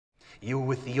You were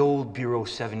with the old Bureau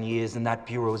 7 years, and that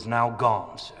Bureau is now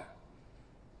gone, sir.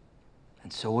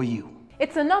 And so are you.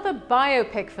 It's another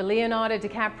biopic for Leonardo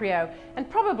DiCaprio, and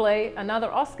probably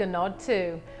another Oscar nod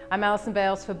too. I'm Alison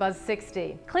Bales for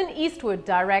Buzz60. Clint Eastwood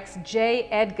directs J.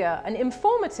 Edgar, an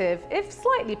informative, if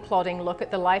slightly plodding look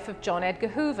at the life of John Edgar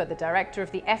Hoover, the director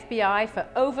of the FBI for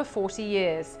over 40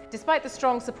 years. Despite the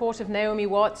strong support of Naomi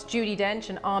Watts, Judi Dench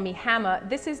and Armie Hammer,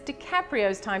 this is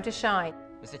DiCaprio's time to shine.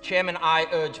 Mr. Chairman, I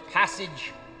urge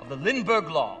passage of the Lindbergh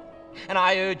Law, and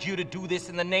I urge you to do this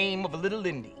in the name of little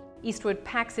Lindy. Eastwood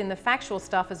packs in the factual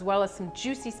stuff as well as some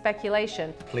juicy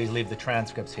speculation. Please leave the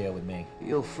transcripts here with me.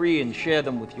 Feel free and share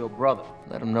them with your brother.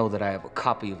 Let him know that I have a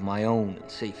copy of my own in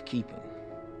safekeeping.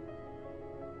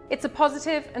 It's a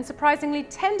positive and surprisingly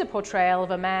tender portrayal of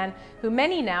a man who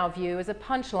many now view as a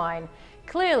punchline.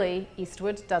 Clearly,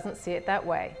 Eastwood doesn't see it that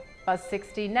way.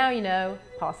 Buzz60, now you know,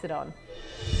 pass it on.